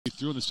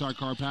through on the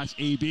sidecar pass.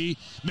 AB,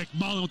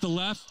 McMullen with the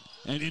left,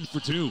 and in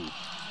for two.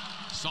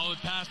 Solid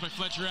pass by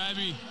Fletcher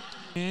Abbey.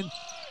 And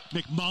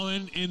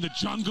McMullen in the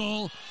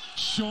jungle,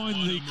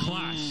 showing the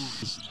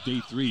class.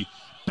 Day 3,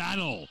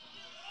 Battle,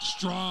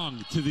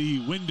 strong to the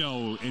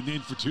window, and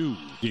in for two.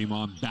 Game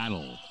on,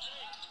 Battle.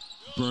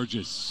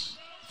 Burgess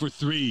for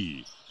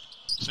 3.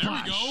 Splash. There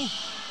we go.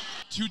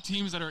 Two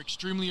teams that are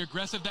extremely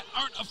aggressive, that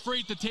aren't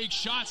afraid to take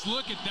shots.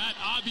 Look at that,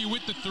 Abbey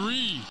with the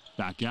 3.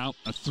 Back out,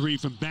 a 3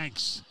 from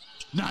Banks.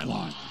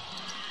 Nylon.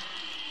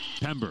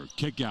 Pember,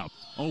 kick out,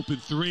 open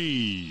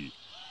 3.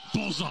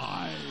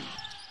 Bullseye.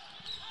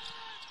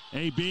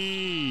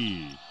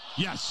 AB.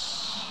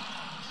 Yes.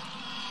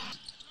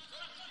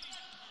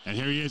 And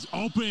here he is,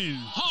 open.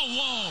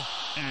 Oh,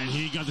 whoa. And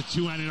he got the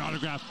two-handed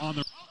autograph on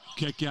the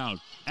kick out.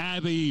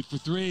 Abbey for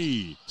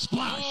 3.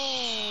 Splash.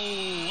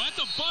 Oh, at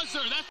the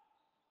buzzer. That's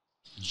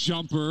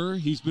Jumper,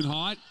 he's been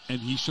hot, and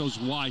he shows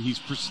why he's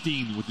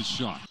pristine with his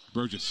shot.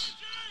 Burgess,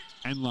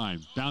 end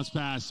line, bounce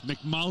pass,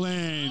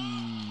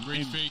 McMullen.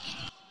 Great fake.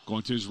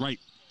 Going to his right.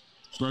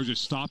 Burgess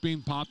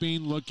stopping,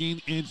 popping,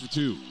 looking, in for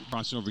 2.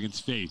 Crossover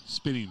against Faith,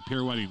 spinning,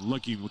 pirouetting,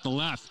 looking with the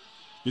left.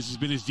 This has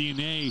been his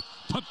DNA.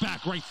 Put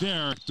back right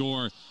there.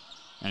 Door,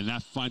 and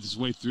that finds its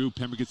way through.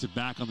 Pember gets it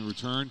back on the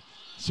return.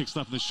 6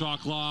 left in the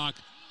shot clock.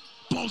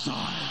 Bullseye.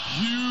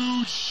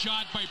 Huge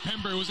shot by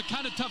Pember. It was a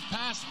kind of tough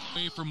pass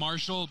for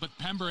Marshall, but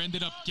Pember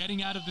ended up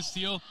getting out of the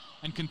steal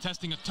and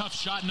contesting a tough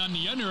shot, and on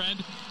the under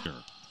end.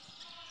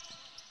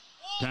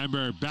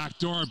 Pember,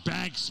 backdoor,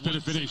 Banks, better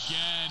finish.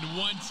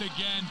 Once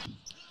again.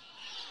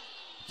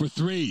 For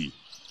 3.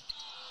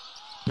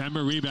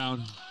 Pember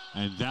rebound,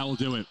 and that will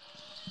do it.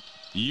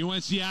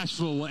 UNC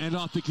Asheville will end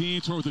off the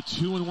Canadian Tour with a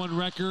 2-1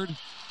 record,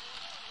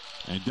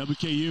 and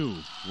WKU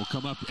will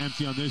come up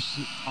empty on this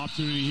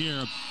opportunity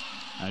here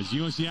as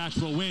UNC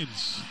Asheville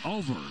wins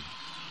over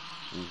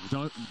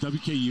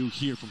WKU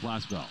here from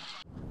Glassbell.